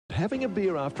having a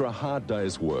beer after a hard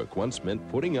day's work once meant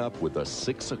putting up with a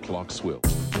 6 o'clock swill.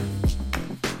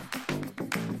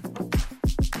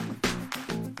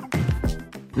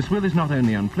 The swill is not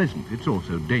only unpleasant, it's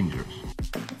also dangerous.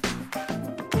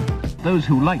 Those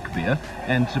who like beer,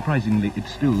 and surprisingly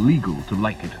it's still legal to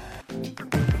like it.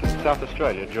 South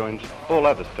Australia joins all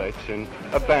other states in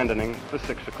abandoning the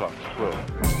 6 o'clock swill.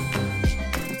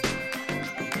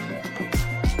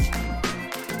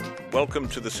 Welcome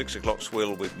to the 6 o'clock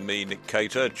swill with me, Nick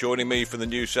Cater. Joining me from the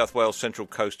New South Wales Central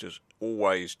Coast as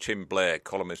always, Tim Blair,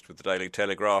 columnist with the Daily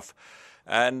Telegraph.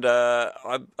 And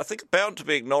I think bound to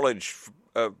be acknowledged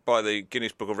by the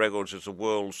Guinness Book of Records as the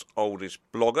world's oldest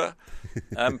blogger,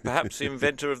 and perhaps the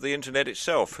inventor of the internet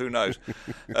itself. Who knows?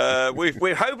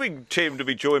 We're hoping, Tim, to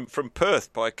be joined from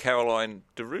Perth by Caroline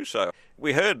De Russo.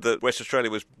 We heard that West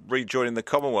Australia was rejoining the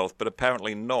Commonwealth, but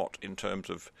apparently not in terms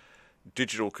of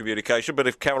digital communication. But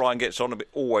if Caroline gets on, it's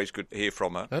always good to hear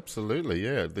from her. Absolutely,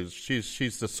 yeah.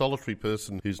 She's the solitary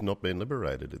person who's not been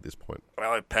liberated at this point.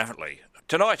 Well, apparently.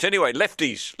 Tonight, anyway,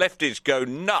 lefties go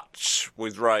nuts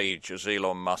with rage as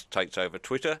Elon Musk takes over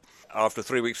Twitter. After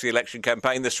 3 weeks of the election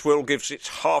campaign, the swill gives its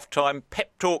half-time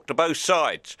pep talk to both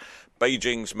sides.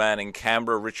 Beijing's man in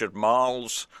Canberra, Richard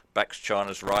Marles, backs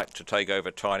China's right to take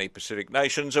over tiny Pacific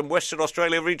nations, and Western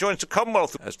Australia rejoins the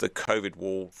Commonwealth as the COVID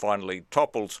wall finally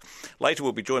topples. Later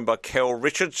we'll be joined by Kel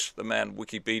Richards, the man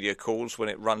Wikipedia calls when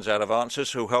it runs out of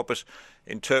answers, who'll help us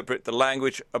interpret the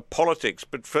language of politics.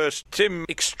 But first, Tim,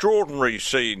 extraordinary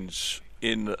scenes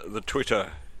in the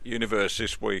Twitter universe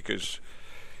this week as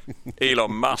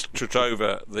Elon Musk took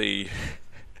over the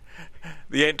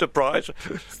enterprise.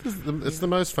 It's the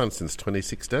most fun since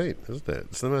 2016, isn't it?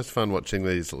 It's the most fun watching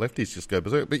these lefties just go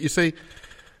berserk. But you see,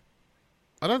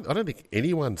 I don't think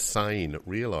anyone sane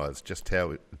realised just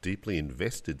how deeply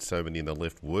invested so many in the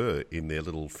left were in their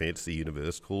little fantasy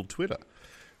universe called Twitter.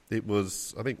 It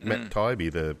was, I think, Matt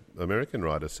Taibbi, the American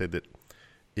writer, said that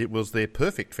it was their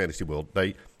perfect fantasy world.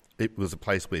 It was a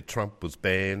place where Trump was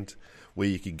banned, where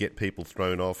you could get people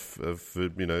thrown off for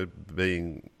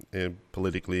being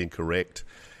politically incorrect.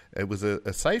 It was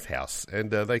a safe house,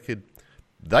 and they could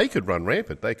run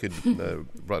rampant. They could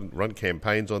run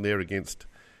campaigns on there against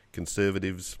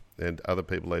conservatives and other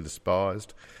people they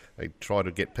despised. They try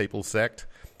to get people sacked.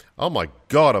 Oh my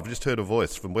God! I've just heard a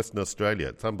voice from Western Australia.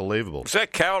 It's unbelievable. Is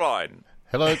that Caroline?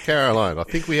 Hello, Caroline. I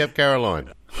think we have Caroline.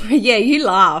 Yeah, you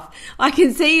laugh. I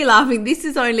can see you laughing. This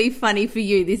is only funny for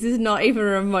you. This is not even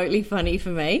remotely funny for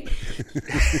me.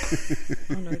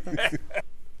 Oh, no, that's...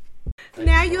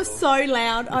 Now you're so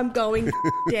loud, I'm going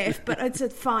deaf, but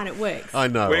it's fine, it works. I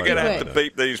know. We're going to have to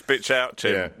beep these bits out,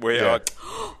 Tim. Yeah, we yeah. are...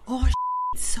 Oh,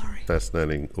 sorry.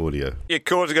 Fascinating audio. You're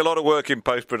causing a lot of work in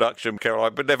post-production,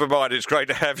 Caroline, but never mind. It's great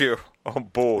to have you on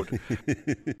board.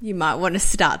 You might want to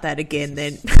start that again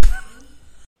then.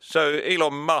 So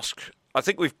Elon Musk, I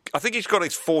think he's got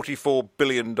his $44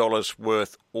 billion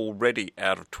worth already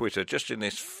out of Twitter just in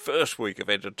this first week of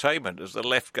entertainment as the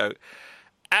left go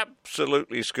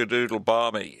absolutely skadoodle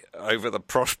balmy over the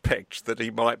prospect that he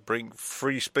might bring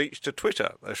free speech to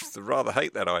Twitter. They rather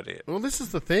hate that idea. Well, this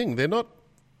is the thing. They're not...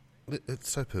 It's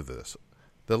so perverse.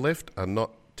 The left are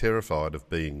not terrified of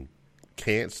being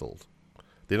cancelled.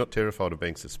 They're not terrified of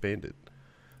being suspended.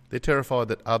 They're terrified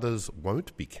that others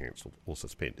won't be cancelled or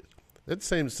suspended. That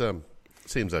seems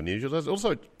unusual.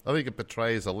 Also, I think it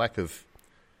betrays a lack of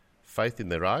faith in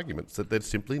their arguments, that they're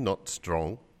simply not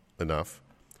strong enough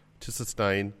to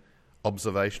sustain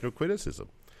observational criticism.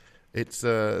 It's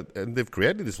and they've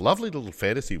created this lovely little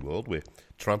fantasy world where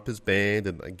Trump is banned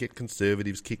and they get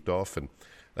conservatives kicked off and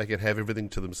they can have everything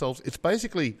to themselves. It's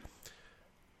basically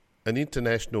an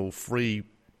international free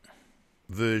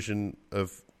version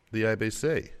of the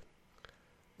ABC.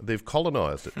 They've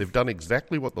colonised it. They've done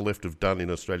exactly what the left have done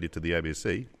in Australia to the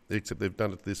ABC, except they've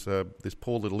done it to this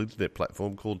poor little internet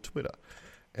platform called Twitter.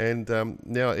 And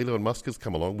now Elon Musk has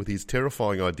come along with his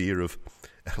terrifying idea of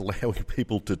allowing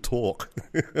people to talk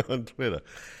on Twitter.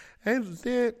 And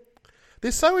they're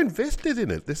so invested in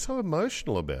it. They're so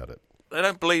emotional about it. They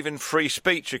don't believe in free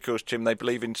speech, of course, Tim. They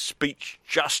believe in speech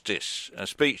justice.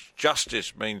 Speech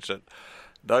justice means that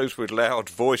those with loud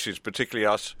voices, particularly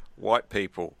us white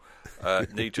people,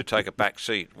 need to take a back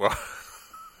seat. Well,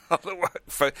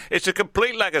 it's a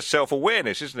complete lack of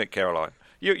self-awareness, isn't it, Caroline?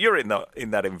 You're in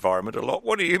that environment a lot.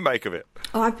 What do you make of it?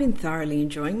 Oh, I've been thoroughly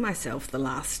enjoying myself the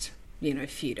last,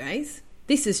 few days.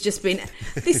 This has just been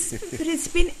but it's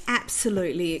been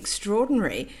absolutely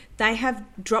extraordinary. They have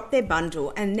dropped their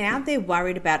bundle and now they're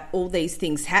worried about all these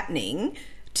things happening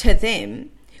to them,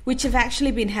 which have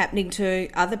actually been happening to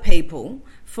other people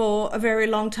for a very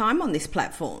long time on this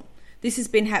platform. This has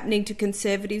been happening to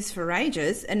conservatives for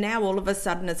ages, and now all of a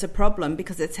sudden it's a problem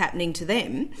because it's happening to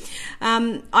them.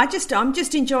 I'm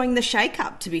just enjoying the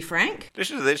shake-up, to be frank.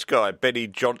 Listen to this guy, Benny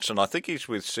Johnson. I think he's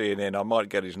with CNN. I might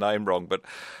get his name wrong, but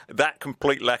that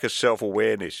complete lack of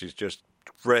self-awareness is just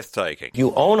breathtaking.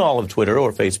 You own all of Twitter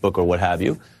or Facebook or what have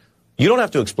you. You don't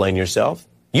have to explain yourself.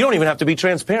 You don't even have to be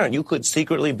transparent. You could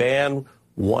secretly ban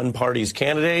one party's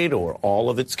candidate or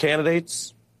all of its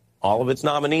candidates, all of its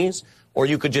nominees, or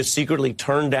you could just secretly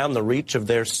turn down the reach of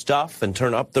their stuff and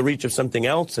turn up the reach of something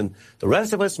else, and the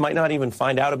rest of us might not even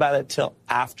find out about it till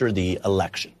after the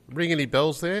election. Ring any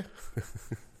bells there?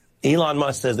 Elon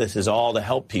Musk says this is all to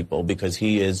help people because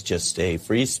he is just a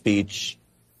free speech,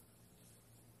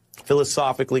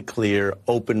 philosophically clear,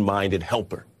 open-minded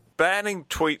helper. Banning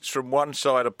tweets from one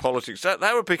side of politics, that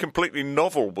would be completely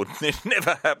novel, wouldn't it?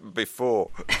 Never happened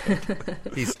before.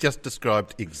 He's just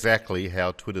described exactly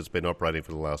how Twitter's been operating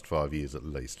for the last 5 years at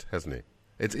least, hasn't he?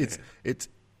 It's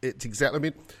exactly. I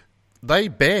mean, they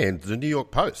banned the New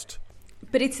York Post.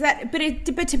 But it's that.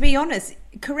 But to be honest,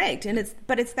 correct. And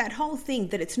it's that whole thing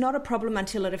that it's not a problem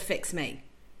until it affects me,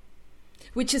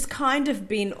 which has kind of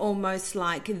been almost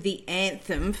like the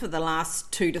anthem for the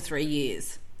last 2 to 3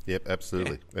 years. Yep,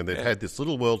 absolutely. And they've had this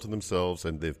little world to themselves,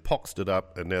 and they've poxed it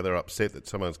up, and now they're upset that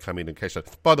someone's come in and cashed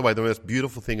it. By the way, the most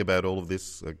beautiful thing about all of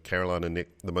this, Caroline and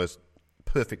Nick, the most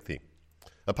perfect thing,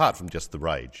 apart from just the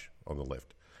rage on the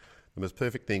left, the most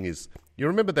perfect thing is, you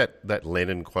remember that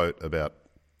Lenin quote about,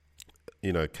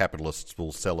 capitalists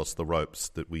will sell us the ropes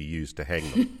that we use to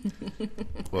hang them.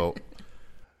 Well,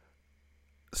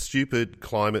 stupid,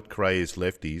 climate-crazed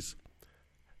lefties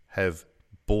have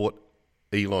bought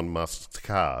Elon Musk's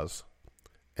cars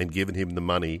and given him the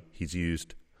money he's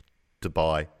used to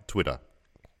buy Twitter.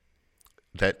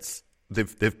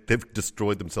 They've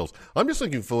destroyed themselves. I'm just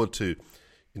looking forward to,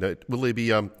 will there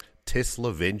be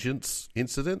Tesla vengeance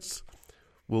incidents?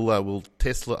 Will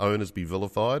Tesla owners be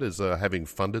vilified as having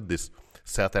funded this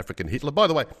South African Hitler? By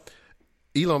the way,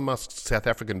 Elon Musk's South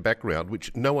African background,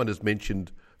 which no one has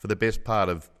mentioned for the best part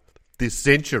of this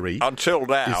century, until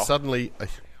now, is suddenly.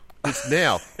 It's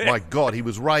now, my God, he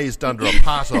was raised under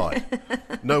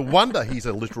apartheid. No wonder he's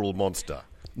a literal monster.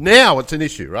 Now it's an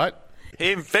issue, right?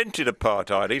 He invented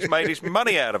apartheid. He's made his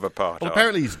money out of apartheid. Well,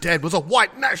 apparently his dad was a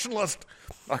white nationalist.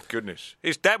 My goodness.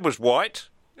 His dad was white?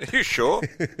 Are you sure?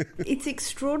 It's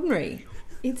extraordinary.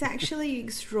 It's actually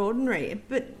extraordinary.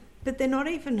 But they're not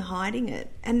even hiding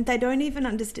it. And they don't even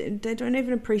understand. They don't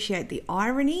even appreciate the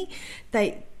irony.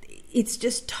 It's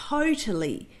just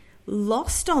totally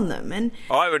lost on them. And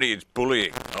irony is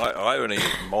bullying. Irony is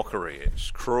mockery. It's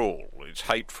cruel. It's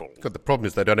hateful. But the problem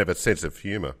is they don't have a sense of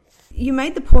humour. You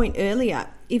made the point earlier.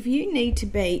 If you need to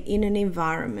be in an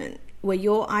environment where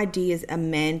your ideas are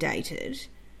mandated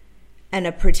and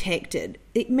are protected,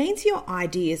 it means your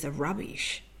ideas are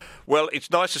rubbish. Well,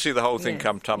 it's nice to see the whole thing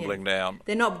come tumbling down.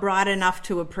 They're not bright enough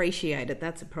to appreciate it.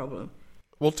 That's a problem.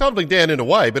 Well, tumbling down in a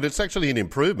way, but it's actually an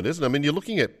improvement, isn't it? I mean, you're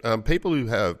looking at people who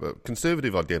have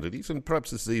conservative identities, and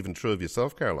perhaps this is even true of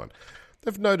yourself, Caroline.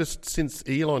 They've noticed since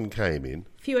Elon came in...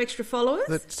 A few extra followers?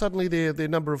 That suddenly their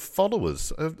number of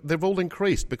followers, they've all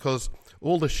increased because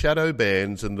all the shadow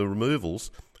bans and the removals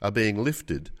are being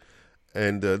lifted.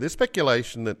 And there's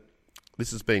speculation that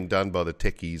this is being done by the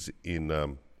techies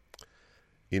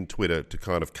in Twitter to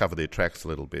kind of cover their tracks a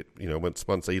little bit,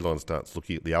 once Elon starts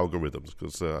looking at the algorithms,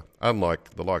 because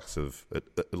unlike the likes of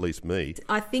at least me...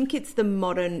 I think it's the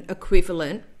modern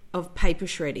equivalent of paper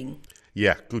shredding.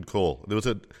 Yeah, good call. There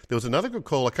was another good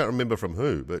call, I can't remember from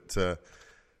who, but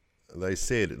they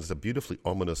said, it's a beautifully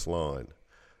ominous line,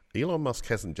 Elon Musk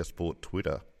hasn't just bought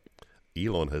Twitter,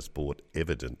 Elon has bought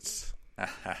evidence.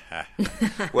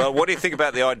 Well, what do you think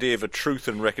about the idea of a Truth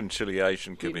and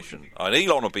Reconciliation Commission? And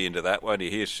Elon will be into that, won't he?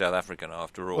 He is South African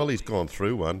after all. Well, he's gone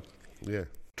through one. Yeah.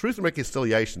 Truth and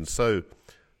Reconciliation, so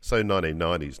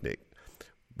 1990s, Nick.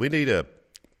 We need a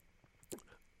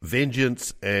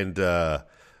vengeance and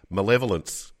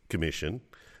malevolence commission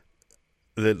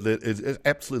that is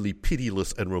absolutely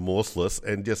pitiless and remorseless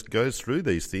and just goes through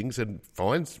these things and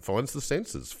finds the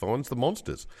censors, finds the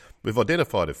monsters. We've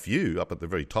identified a few up at the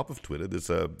very top of Twitter. There's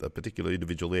a particular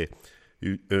individual there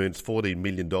who earns $14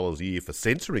 million a year for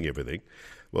censoring everything.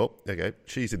 Well, okay,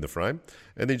 she's in the frame.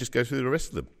 And then just go through the rest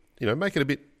of them. Make it a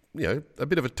bit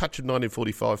of a touch of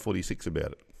 1945, 46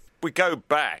 about it. We go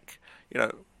back,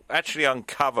 actually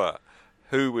uncover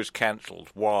who was cancelled,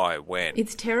 why, when.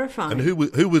 It's terrifying. And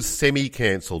who was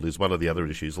semi-cancelled is one of the other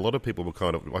issues. A lot of people were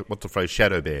kind of, what's the phrase,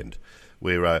 shadow banned,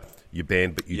 where you're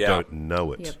banned but you don't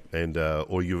know it, and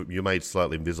or you're made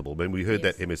slightly invisible. I mean, we heard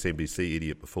that MSNBC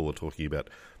idiot before talking about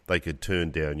they could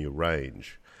turn down your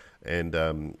range.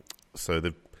 And So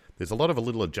there's a lot of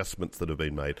little adjustments that have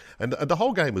been made. And the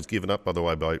whole game was given up, by the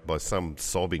way, by some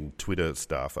sobbing Twitter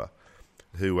staffer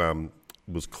who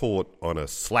was caught on a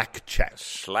Slack chat.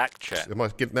 Slack chat. Am I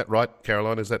getting that right,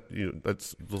 Caroline? Is that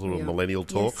that's sort of millennial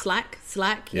talk? Yeah,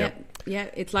 Slack. Yeah.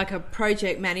 It's like a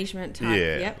project management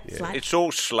type. Slack. It's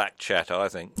all Slack chat, I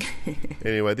think.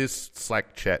 Anyway, this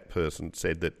Slack chat person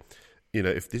said that,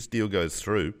 if this deal goes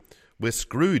through, we're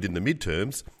screwed in the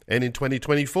midterms and in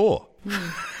 2024.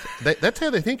 That's how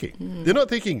they're thinking. They're not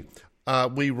thinking,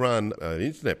 we run an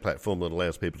internet platform that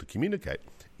allows people to communicate.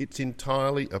 It's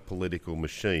entirely a political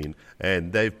machine,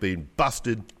 and they've been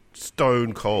busted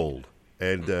stone cold.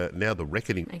 And now the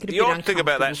reckoning. The odd thing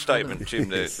about that statement, Jim,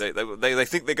 they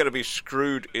think they're going to be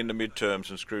screwed in the midterms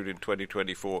and screwed in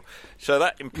 2024. So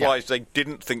that implies they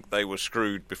didn't think they were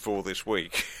screwed before this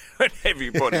week, when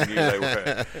everybody knew they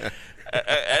were.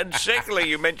 And secondly,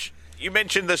 you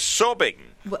mentioned the sobbing.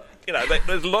 What?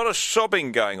 There's a lot of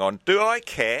sobbing going on. Do I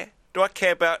care? Do I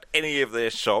care about any of their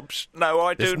sobs? No,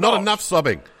 I do There's not. not enough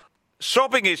sobbing.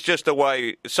 Sobbing is just a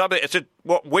way. It's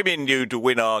what women do to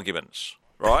win arguments,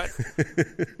 right?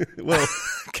 Well,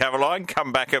 Caroline,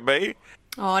 come back at me.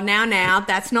 Oh, now,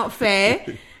 that's not fair.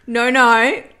 No.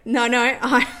 I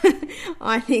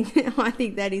think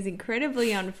that is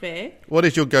incredibly unfair. what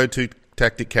is your go-to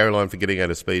tactic, Caroline, for getting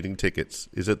out of speeding tickets?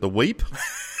 Is it the weep?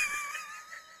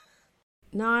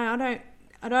 No,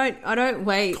 I don't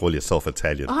wait. Call yourself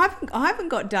Italian. I haven't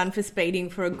got done for speeding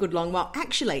for a good long while.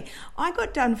 Actually, I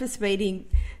got done for speeding.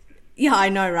 Yeah, I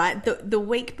know, right? The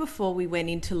week before we went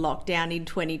into lockdown in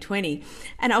 2020,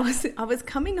 and I was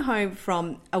coming home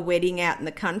from a wedding out in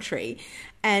the country,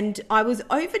 and I was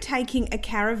overtaking a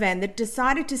caravan that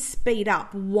decided to speed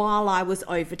up while I was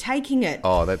overtaking it.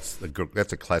 Oh, that's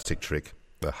a classic trick.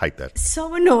 I hate that.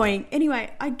 So annoying.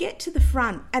 Anyway, I get to the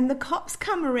front and the cops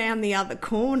come around the other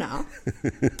corner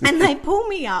and they pull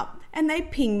me up and they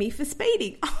ping me for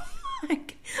speeding. I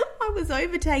was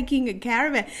overtaking a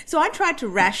caravan. So I tried to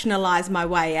rationalise my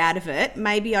way out of it.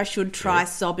 Maybe I should try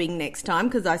sobbing next time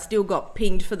because I still got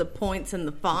pinged for the points and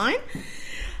the fine.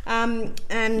 I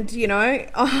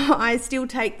still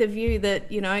take the view that,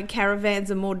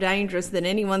 caravans are more dangerous than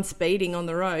anyone speeding on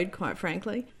the road, quite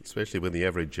frankly. Especially when the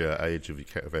average age of your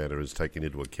caravaner is taken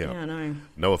into account. Yeah, I know.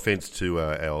 No offence to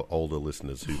our older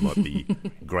listeners who might be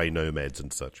grey nomads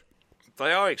and such.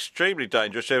 They are extremely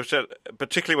dangerous,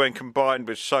 particularly when combined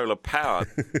with solar power.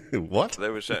 What?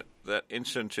 There was that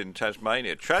incident in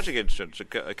Tasmania, tragic incident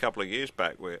a couple of years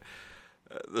back where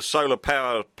the solar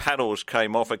power panels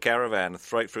came off a caravan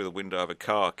straight through the window of a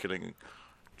car, killing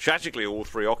tragically all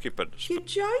three occupants. You're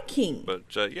joking.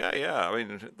 But yeah. I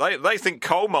mean, they think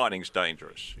coal mining's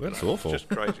dangerous. That's awful. It's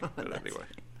just crazy. But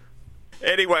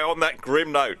anyway, on that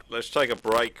grim note, let's take a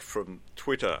break from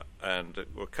Twitter, and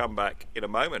we'll come back in a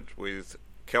moment with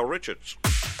Kel Richards.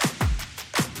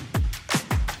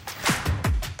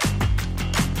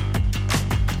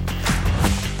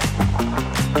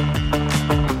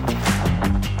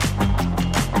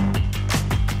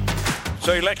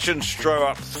 So elections throw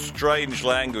up strange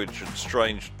language and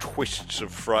strange twists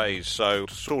of phrase. So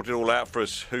to sort it all out for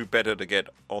us, who better to get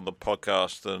on the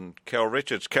podcast than Kel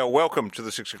Richards? Kel, welcome to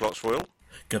the 6 o'clock Swirl.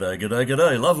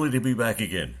 G'day. Lovely to be back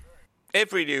again.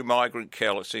 Every new migrant,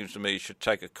 Kel, it seems to me, should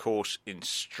take a course in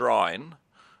Strine,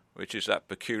 which is that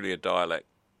peculiar dialect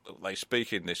that they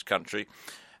speak in this country,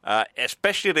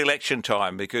 especially at election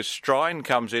time, because Strine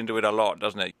comes into it a lot,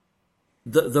 doesn't it?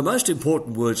 The most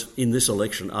important words in this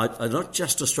election are not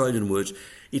just Australian words,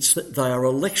 it's that they are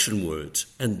election words,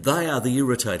 and they are the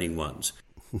irritating ones.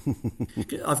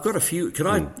 I've got a few. Can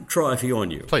I try a few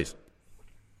on you? Please.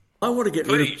 I want to get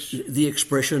rid of the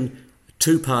expression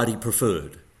two-party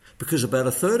preferred, because about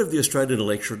a third of the Australian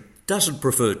electorate doesn't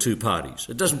prefer two parties.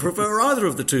 It doesn't prefer either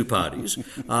of the two parties.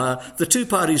 The two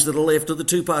parties that are left are the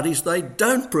two parties they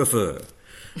don't prefer.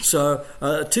 So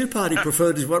two-party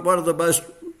preferred is one of the most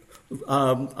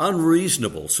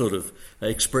unreasonable sort of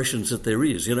expressions that there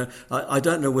is. I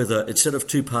don't know whether instead of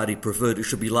two-party preferred it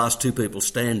should be last two people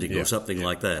standing or something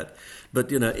like that.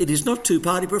 But, it is not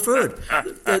two-party preferred.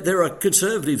 There are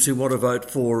Conservatives who want to vote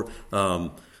for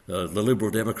the Liberal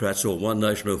Democrats or One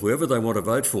Nation or whoever they want to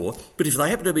vote for, but if they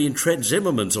happen to be in Trent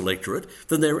Zimmerman's electorate,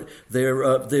 then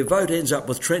their vote ends up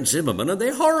with Trent Zimmerman and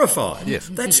they're horrified. Yes.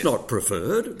 That's not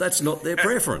preferred. That's not their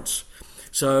preference.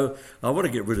 So I want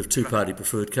to get rid of two-party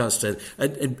preferred. Can't stand.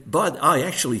 I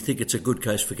actually think it's a good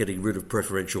case for getting rid of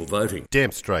preferential voting.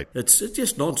 Damn straight. It's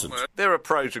just nonsense. Well, there are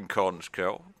pros and cons,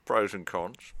 Kel. Pros and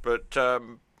cons. But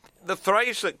the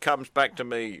phrase that comes back to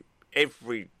me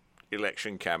every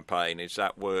election campaign is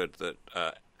that word that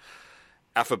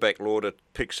Alphabet Lauder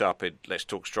picks up in Let's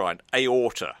Talk Strine,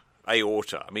 aorta.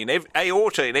 aorta. I mean,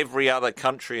 aorta in every other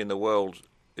country in the world,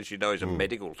 as you know, is a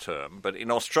medical term, but in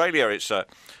Australia it's a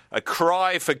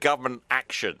cry for government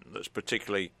action that's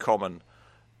particularly common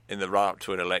in the run-up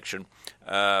to an election.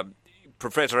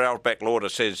 Professor Albert Lauder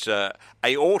says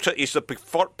aorta is the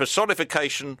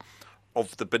personification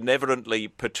of the benevolently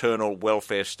paternal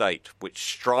welfare state, which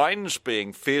Strines,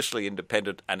 being fiercely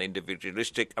independent and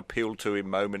individualistic, appealed to in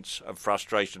moments of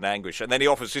frustration and anguish. And then he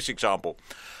offers this example.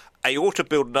 I ought to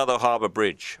build another harbour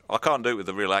bridge. I can't do it with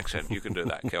a real accent. You can do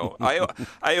that, Kel.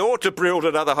 I ought to build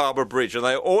another harbour bridge, and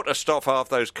they ought to stop half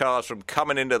those cars from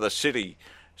coming into the city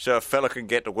so a fella can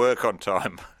get to work on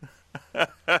time.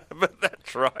 But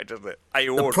that's right, isn't it?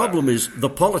 Aorta. The problem is the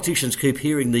politicians keep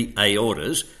hearing the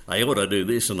aortas. I ought to do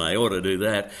this and I ought to do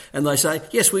that. And they say,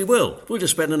 yes, we will. We'll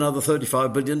just spend another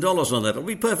 $35 billion on that. It'll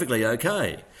be perfectly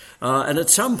okay. And at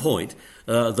some point,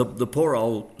 the poor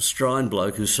old Strine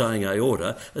bloke who's saying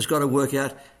aorta has got to work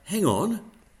out, hang on,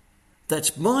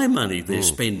 that's my money they're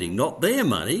spending, not their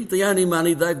money. The only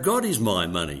money they've got is my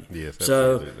money. Yes,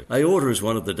 so absolutely. aorta is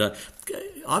one of the...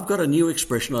 I've got a new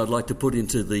expression I'd like to put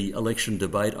into the election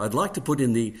debate. I'd like to put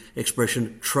in the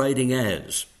expression trading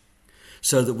as.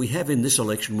 So that we have in this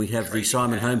election, we have the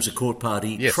Simon Holmes Court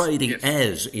Party trading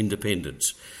as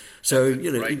independents. So,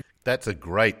 you know... That's a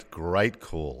great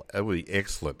call. That would be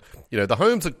excellent. You know, the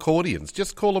Holmes accordions,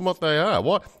 just call them what they are.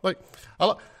 What, like,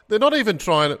 they're not even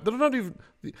trying to... They're not even...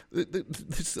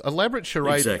 This elaborate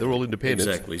charade, exactly. They're all independent.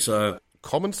 Exactly. So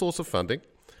common source of funding.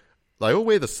 They all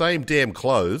wear the same damn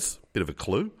clothes. Bit of a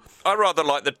clue. I rather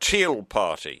like the Teal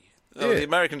Party. Yeah. The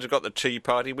Americans have got the Tea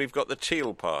Party, we've got the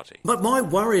Teal Party. But my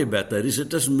worry about that is it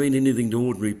doesn't mean anything to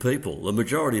ordinary people. The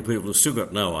majority of people have still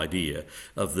got no idea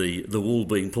of the wool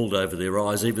being pulled over their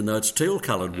eyes, even though it's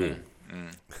teal-coloured wool.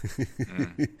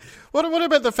 What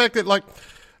about the fact that, like,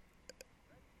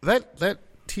 that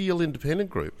Teal independent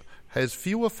group has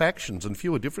fewer factions and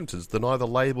fewer differences than either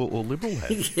Labor or Liberal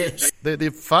has. Yes.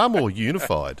 They're far more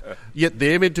unified, yet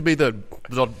they're meant to be the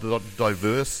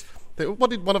diverse...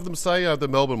 What did one of them say, the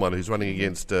Melbourne one who's running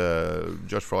against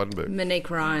Josh Frydenberg?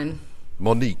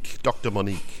 Monique. Dr.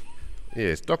 Monique.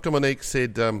 Yes, Dr. Monique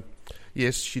said,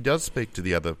 yes, she does speak to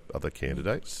the other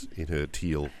candidates in her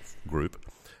Teal group,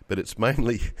 but it's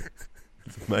mainly...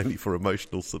 It's mainly for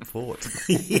emotional support.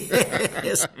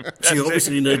 Yes. She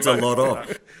obviously needs a lot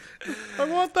of.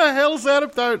 And what the hell's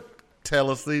that? Don't tell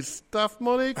us this stuff,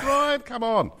 Monique Ryan. Come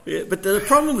on. Yeah, but the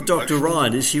problem with Dr.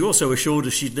 Ryan is she also assured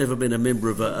us she'd never been a member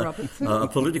of a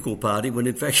political party when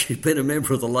in fact she'd been a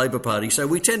member of the Labor Party. So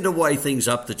we tend to weigh things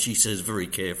up that she says very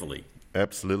carefully.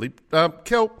 Absolutely.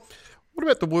 Kel, what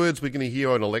about the words we're going to hear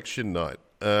on election night?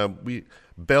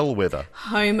 Bellwether.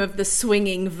 Home of the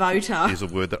swinging voter. Is a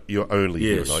word that you're only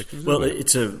hearing. Well,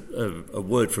 it's a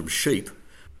word from sheep.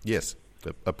 Yes,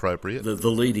 appropriate. The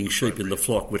leading sheep in the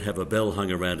flock would have a bell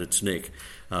hung around its neck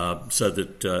so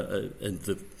that and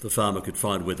the farmer could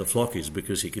find where the flock is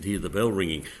because he could hear the bell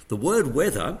ringing. The word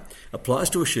wether applies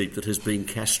to a sheep that has been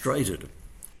castrated.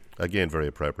 Again, very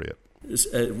appropriate.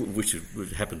 Which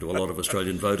would happen to a lot of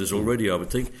Australian voters already, I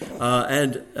would think.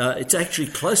 And it's actually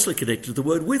closely connected to the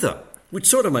word wither, which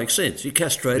sort of makes sense. You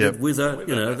castrated, wither,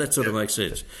 you know, that sort of makes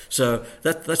sense. So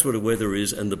that's what a wether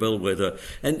is, and the bellwether.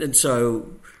 And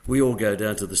so we all go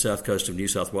down to the south coast of New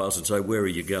South Wales and say, where are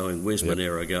you going? Where's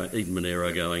Monero going? Eden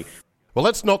Monero going? Well,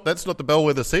 that's not the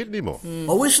bellwether seat anymore.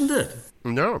 Oh, isn't it?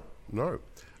 No.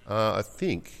 I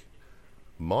think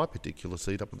my particular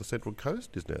seat up on the Central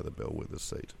Coast is now the bellwether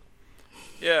seat.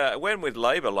 Yeah, it went with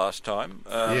Labor last time.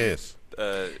 Yes.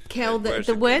 Kel,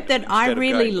 the word that I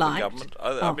really liked...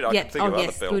 I can think of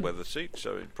other bellwether seats,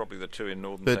 so probably the two in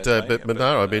Northern Tasmania. But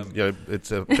Monaro, I mean, you know,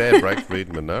 it's a bad break for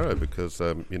Eden Monaro because,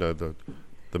 you know,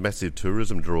 the massive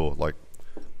tourism draw, like,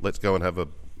 let's go and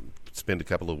spend a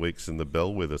couple of weeks in the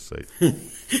bellwether seat.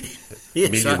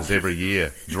 Millions every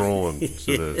year drawn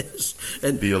to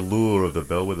the allure of the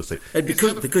bellwether seat. And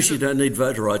because you don't need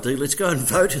voter ID, let's go and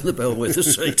vote in the bellwether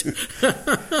seat.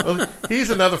 Well, here's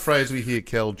another phrase we hear,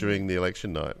 Kel, during the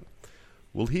election night.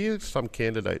 We'll hear some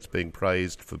candidates being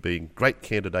praised for being great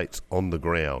candidates on the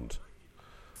ground.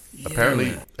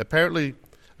 Yeah. Apparently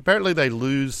they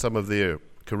lose some of their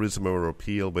charisma or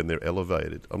appeal when they're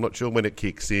elevated. I'm not sure when it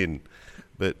kicks in,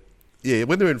 but yeah,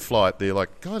 when they're in flight, they're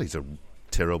like, God, he's a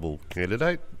terrible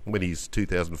candidate when he's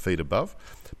 2,000 feet above.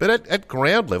 But at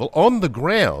ground level, on the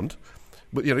ground,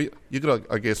 but you know, you've got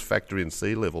to, I guess, factor in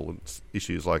sea level and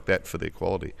issues like that for their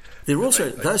quality. They're also,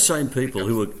 those same people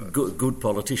who are good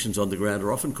politicians on the ground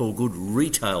are often called good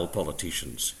retail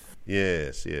politicians.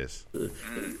 Yes, yes.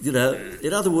 You know,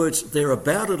 in other words, they're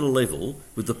about at a level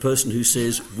with the person who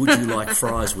says, would you like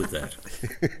fries with that?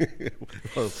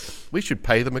 Well, we should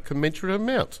pay them a commensurate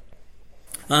amount.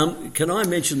 Can I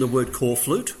mention the word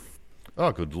corflute?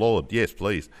 Oh, good Lord, yes,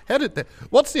 please.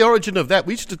 What's the origin of that?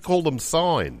 We should call them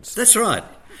signs. That's right.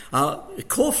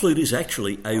 Corflute is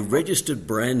actually a registered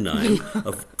brand name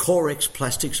of Corex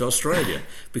Plastics Australia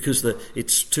because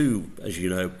it's two, as you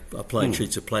know, plain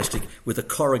sheets of plastic with a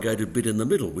corrugated bit in the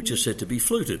middle, which is said to be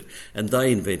fluted. And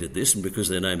they invented this, and because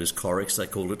their name is Corex, they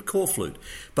called it Corflute.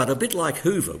 But a bit like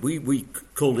Hoover, we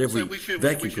called every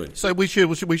vacuum cleaner. So we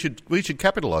should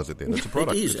capitalise it then. It's a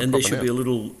product. It is, and there should be a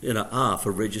little R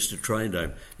for registered trade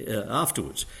name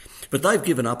afterwards. But they've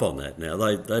given up on that now.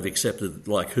 They've accepted,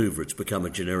 like Hoover, it's become a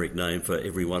generic name for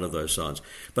every one of those signs.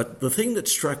 But the thing that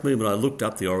struck me when I looked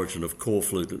up the origin of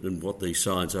Corflute and what these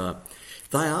signs are,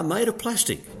 they are made of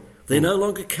plastic. They're no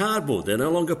longer cardboard. They're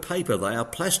no longer paper. They are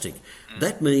plastic.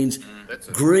 That means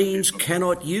Greens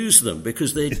cannot use them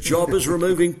because their job is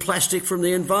removing plastic from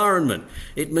the environment.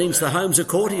 It means the Homes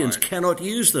Accordions cannot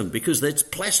use them because there's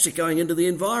plastic going into the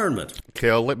environment.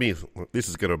 Cal, this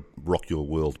is going to rock your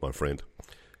world, my friend.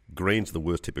 Greens are the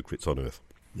worst hypocrites on earth.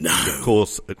 No. Of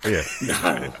course, yeah.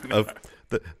 No.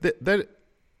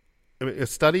 A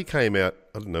study came out,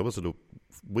 I don't know, was it a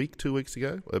week, 2 weeks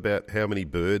ago, about how many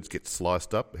birds get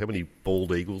sliced up, how many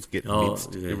bald eagles get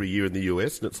minced every year in the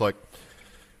US, and it's like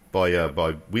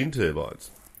by wind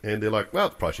turbines. And they're like, well,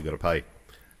 it's the price you've got to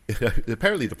pay.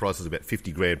 Apparently the price is about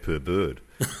 $50,000 per bird.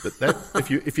 But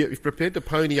if you're prepared to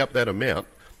pony up that amount,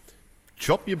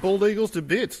 chop your bald eagles to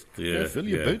bits. Yeah, fill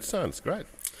your boots, son. It's great.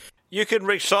 You can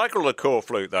recycle the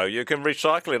Corflute, though. You can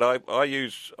recycle it. I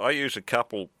use a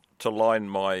couple to line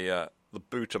my the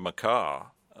boot of my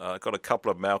car. I've got a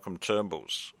couple of Malcolm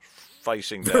Turnbulls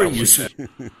facing down. Very useful.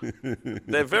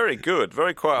 They're very good,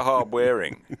 very quite hard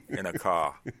wearing in a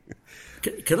car.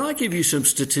 Can I give you some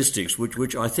statistics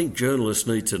which I think journalists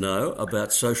need to know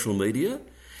about social media?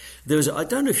 I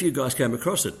don't know if you guys came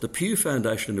across it. The Pew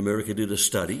Foundation in America did a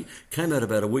study, came out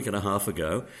about a week and a half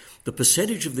ago. The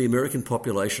percentage of the American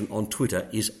population on Twitter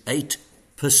is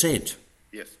 8%.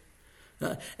 Yes.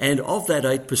 And of that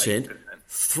 8%,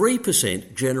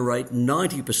 3% generate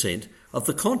 90% of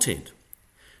the content.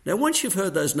 Now, once you've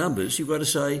heard those numbers, you've got to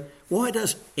say, why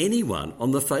does anyone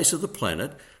on the face of the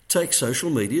planet take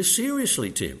social media seriously,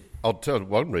 Tim? I'll tell you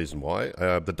one reason why.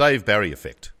 The Dave Barry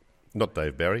effect. Not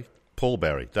Dave Barry. Paul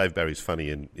Barry. Dave Barry's funny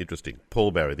and interesting.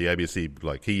 Paul Barry, the ABC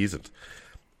bloke, he isn't.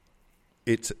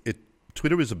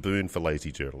 Twitter is a boon for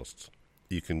lazy journalists.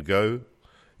 You can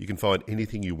find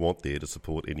anything you want there to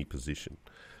support any position.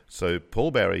 So Paul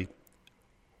Barry,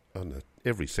 I don't know,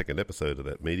 every second episode of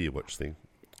that Media Watch thing,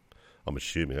 I'm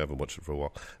assuming, I haven't watched it for a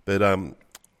while, but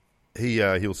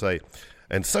he'll say,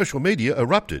 and social media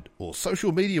erupted, or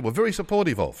social media were very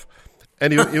supportive of.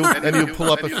 And he'll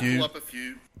pull up a few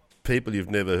people you've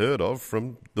never heard of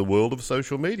from the world of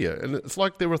social media. And it's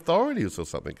like they're authorities or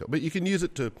something. But you can use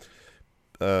it to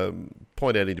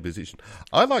point out any position.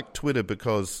 I like Twitter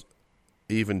because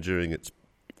even during its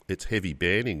heavy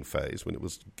banning phase, when it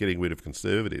was getting rid of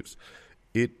conservatives,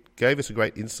 it gave us a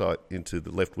great insight into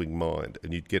the left-wing mind.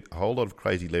 And you'd get a whole lot of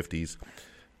crazy lefties,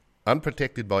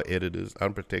 unprotected by editors,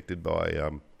 unprotected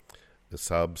by the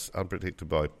subs, unprotected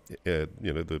by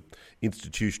the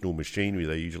institutional machinery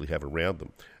they usually have around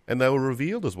them, and they were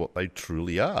revealed as what they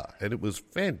truly are, and it was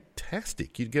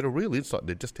fantastic. You'd get a real insight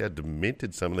into just how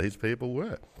demented some of these people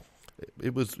were.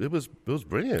 It was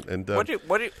brilliant. And what do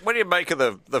you make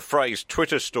of the phrase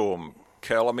Twitter storm,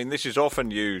 Kel? I mean, this is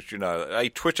often used. A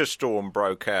Twitter storm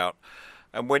broke out.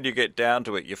 And when you get down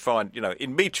to it, you find,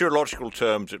 in meteorological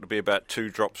terms, it would be about 2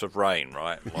 drops of rain,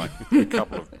 right? Like a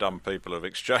couple of dumb people have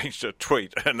exchanged a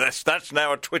tweet, and that's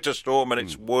now a Twitter storm, and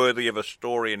it's worthy of a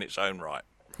story in its own right.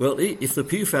 Well, if the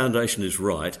Pew Foundation is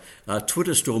right,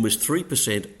 Twitter storm is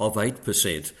 3% of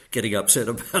 8% getting upset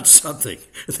about something.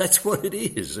 That's what it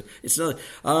is. It's not.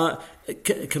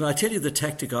 Can I tell you the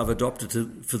tactic I've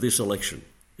adopted for this election?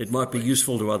 It might be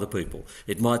useful to other people.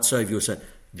 It might save you a second.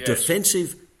 Yes.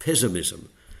 Defensive pessimism.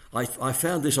 I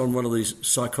found this on one of these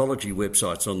psychology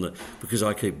websites because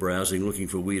I keep browsing looking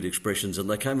for weird expressions, and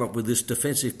they came up with this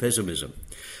defensive pessimism.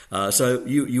 So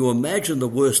you imagine the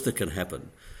worst that can happen,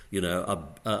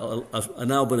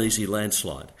 an Albanese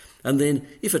landslide. And then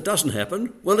if it doesn't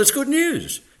happen, well, it's good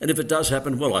news. And if it does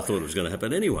happen, well, I thought it was going to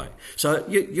happen anyway. So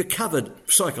you're covered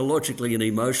psychologically and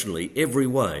emotionally every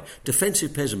way.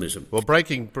 Defensive pessimism. Well,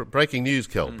 breaking news,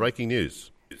 Kel. Breaking news.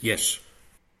 Yes.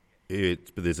 But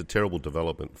there's a terrible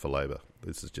development for Labor.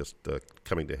 This is just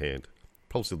coming to hand.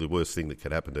 Possibly the worst thing that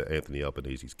could happen to Anthony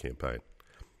Albanese's campaign.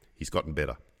 He's gotten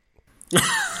better.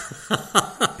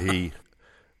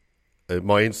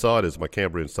 My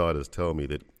Canberra insiders tell me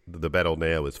that the battle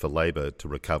now is for Labor to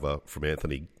recover from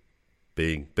Anthony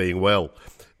being well.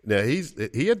 Now,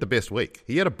 he had the best week.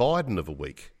 He had a Biden of a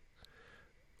week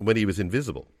when he was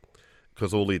invisible,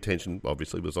 because all the attention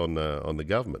obviously was on the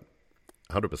government,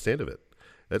 100% of it.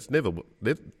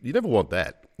 You never want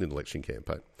that in an election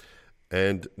campaign.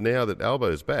 And now that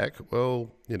Albo's back,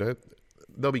 well,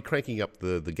 they'll be cranking up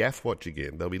the gaff watch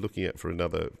again. They'll be looking out for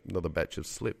another batch of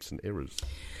slips and errors.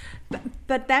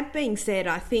 But that being said,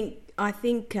 I think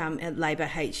at Labor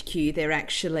HQ they're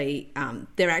actually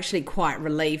quite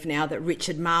relieved now that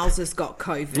Richard Marles has got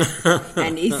COVID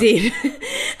and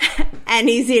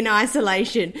is in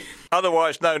isolation,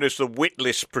 otherwise known as the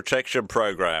Witless Protection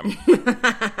Program.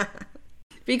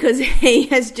 Because he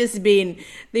has just been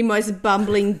the most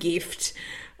bumbling gift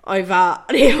over.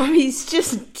 He's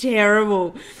just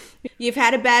terrible. You've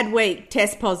had a bad week.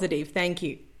 Test positive. Thank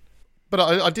you. But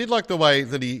I did like the way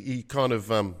that he kind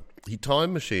of he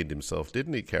time machined himself,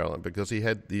 didn't he, Caroline? Because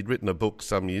he'd written a book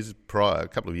some years prior, a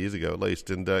couple of years ago at least,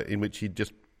 and in which he'd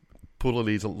just pull all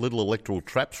these little electoral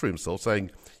traps for himself, saying,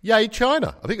 "Yay,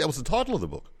 China!" I think that was the title of the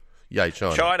book. Yay,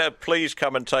 China. China, please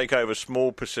come and take over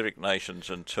small Pacific nations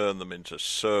and turn them into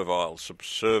servile,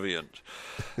 subservient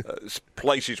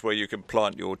places where you can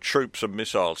plant your troops and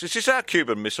missiles. Is this our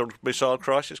Cuban missile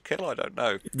crisis, Kel? I don't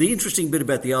know. The interesting bit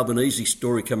about the Albanese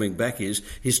story coming back is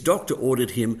his doctor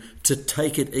ordered him to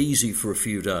take it easy for a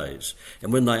few days.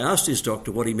 And when they asked his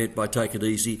doctor what he meant by take it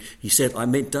easy, he said, "I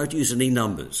meant don't use any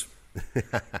numbers."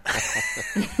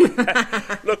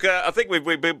 Look, I think we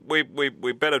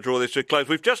better draw this to a close.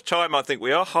 We've just time. I think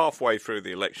we are halfway through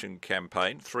the election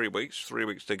campaign. 3 weeks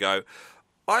to go.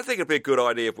 I think it'd be a good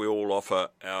idea if we all offer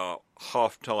our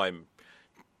half-time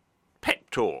pep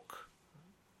talk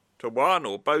to one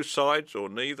or both sides or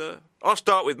neither. I'll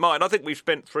start with mine. I think we've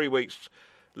spent 3 weeks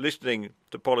listening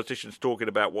to politicians talking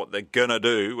about what they're going to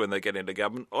do when they get into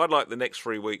government. I'd like the next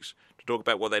 3 weeks to talk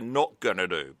about what they're not going to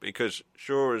do, because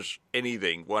sure as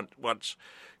anything, once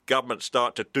governments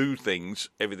start to do things,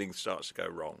 everything starts to go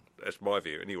wrong. That's my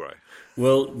view anyway.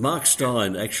 Well, Mark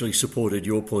Stein actually supported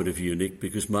your point of view, Nick,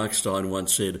 because Mark Stein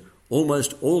once said,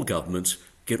 almost all governments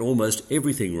get almost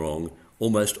everything wrong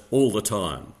almost all the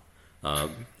time,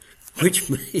 which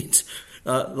means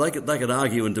they can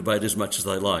argue and debate as much as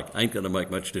they like. Ain't going to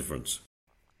make much difference.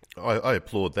 I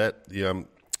applaud that.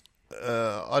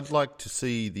 I'd like to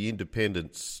see the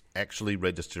independents actually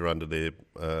register under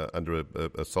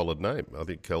a solid name. I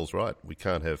think Kel's right. We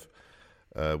can't have.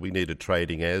 We need a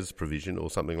trading as provision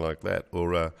or something like that,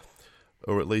 or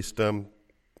at least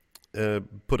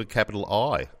put a capital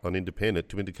I on independent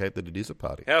to indicate that it is a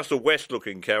party. How's the West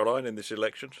looking, Caroline, in this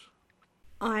election?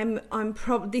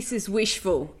 This is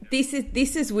wishful. This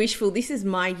is wishful. This is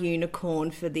my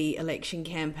unicorn for the election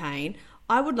campaign.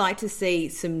 I would like to see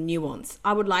some nuance.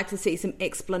 I would like to see some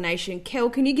explanation. Kel,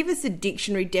 can you give us a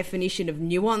dictionary definition of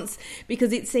nuance?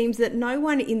 Because it seems that no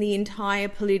one in the entire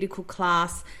political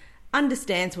class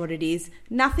understands what it is.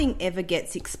 Nothing ever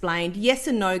gets explained. Yes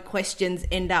and no questions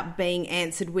end up being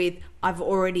answered with, "I've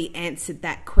already answered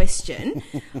that question."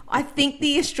 I think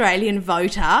the Australian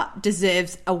voter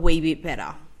deserves a wee bit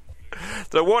better.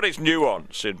 So what is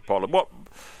nuance in politics?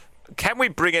 Can we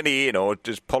bring any in, or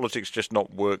does politics just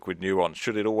not work with nuance?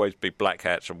 Should it always be black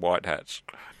hats and white hats?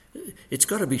 It's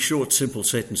got to be short, simple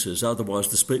sentences. Otherwise,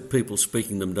 the people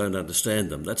speaking them don't understand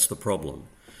them. That's the problem.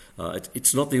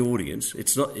 It's not the audience.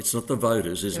 It's not the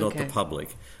voters. It's not the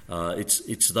public.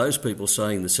 It's those people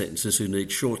saying the sentences who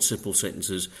need short, simple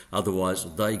sentences. Otherwise,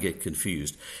 they get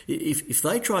confused. If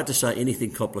they tried to say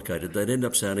anything complicated, they'd end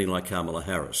up sounding like Kamala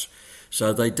Harris.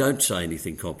 So they don't say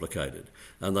anything complicated,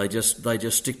 and they just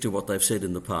stick to what they've said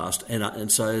in the past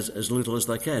and say as little as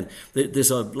they can.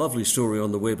 There's a lovely story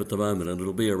on the web at the moment, and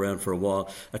it'll be around for a while.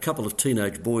 A couple of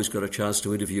teenage boys got a chance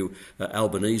to interview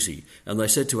Albanese, and they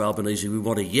said to Albanese, "We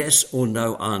want a yes or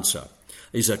no answer.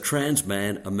 Is a trans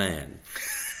man a man?"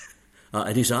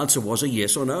 And his answer was a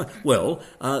yes or no. Well,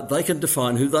 they can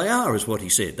define who they are, is what he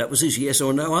said. That was his yes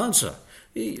or no answer.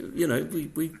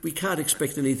 We can't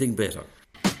expect anything better.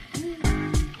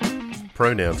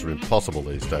 Pronouns are impossible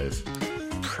these days.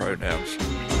 Pronouns.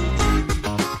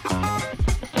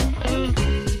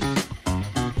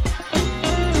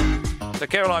 So,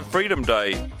 Caroline, Freedom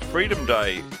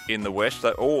Day in the West,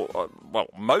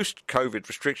 most COVID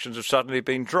restrictions have suddenly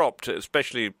been dropped,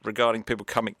 especially regarding people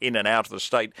coming in and out of the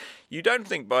state. You don't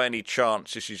think by any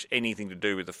chance this is anything to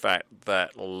do with the fact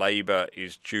that Labor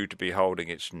is due to be holding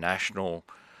its national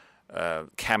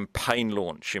campaign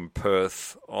launch in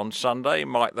Perth on Sunday?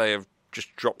 Might they have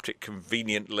just dropped it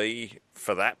conveniently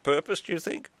for that purpose, do you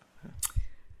think?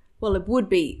 Well, it would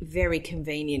be very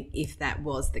convenient if that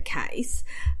was the case.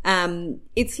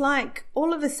 It's like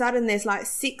all of a sudden there's like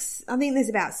there's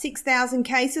about 6,000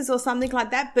 cases or something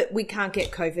like that, but we can't get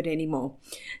COVID anymore.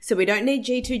 So we don't need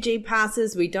G2G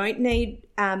passes. We don't need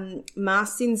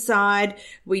masks inside.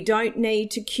 We don't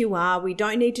need to QR. We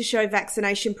don't need to show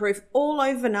vaccination proof all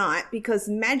overnight because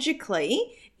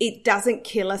magically it doesn't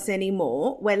kill us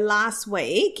anymore, where last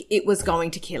week it was going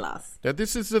to kill us. Now,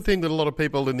 this is the thing that a lot of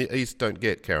people in the East don't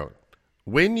get, Carolyn.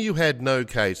 When you had no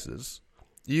cases,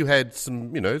 you had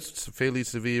some, fairly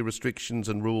severe restrictions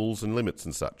and rules and limits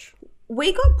and such.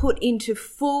 We got put into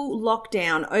full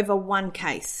lockdown over one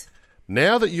case.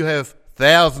 Now that you have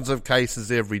thousands of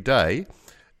cases every day,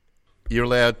 you're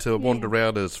allowed to wander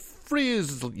around as free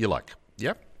as you like.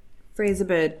 Yeah? Free as a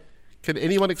bird. Can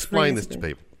anyone explain this to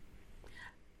people?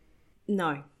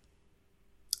 No.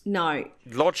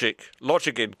 Logic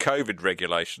in COVID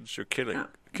regulations, you're killing. No,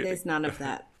 there's none of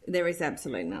that. There is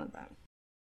absolutely none of that.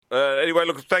 Anyway,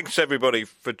 look, thanks everybody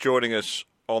for joining us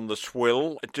on The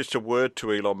Swill. Just a word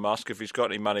to Elon Musk. If he's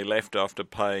got any money left after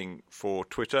paying for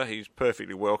Twitter, he's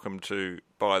perfectly welcome to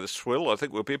buy The Swill. I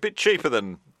think we'll be a bit cheaper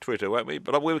than Twitter, won't we?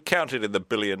 But we'll count it in the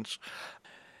billions.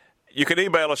 You can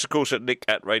email us, of course, at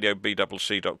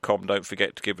nick@radiobcc.com. Don't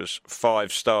forget to give us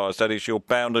 5 stars. That is your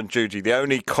bounden duty. The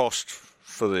only cost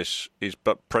for this is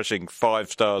but pressing 5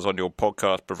 stars on your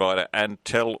podcast provider and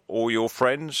tell all your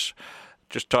friends.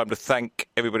 Just time to thank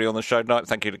everybody on the show tonight.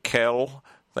 Thank you to Kel.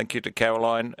 Thank you to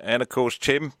Caroline. And, of course,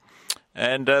 Tim.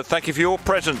 And thank you for your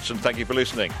presence and thank you for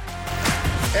listening.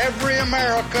 Every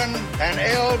American and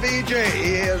LBJ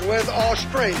is with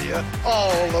Australia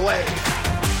all the way.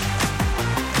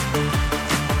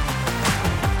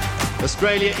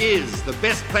 Australia is the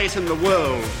best place in the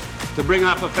world to bring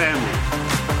up a family.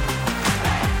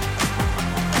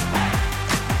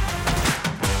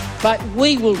 But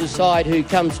we will decide who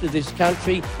comes to this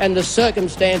country and the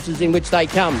circumstances in which they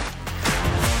come.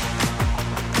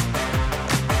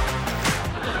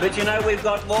 But we've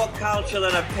got more culture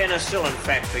than a penicillin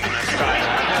factory in Australia.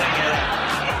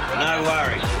 No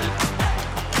worries.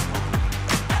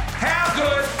 How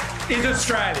good is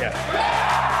Australia?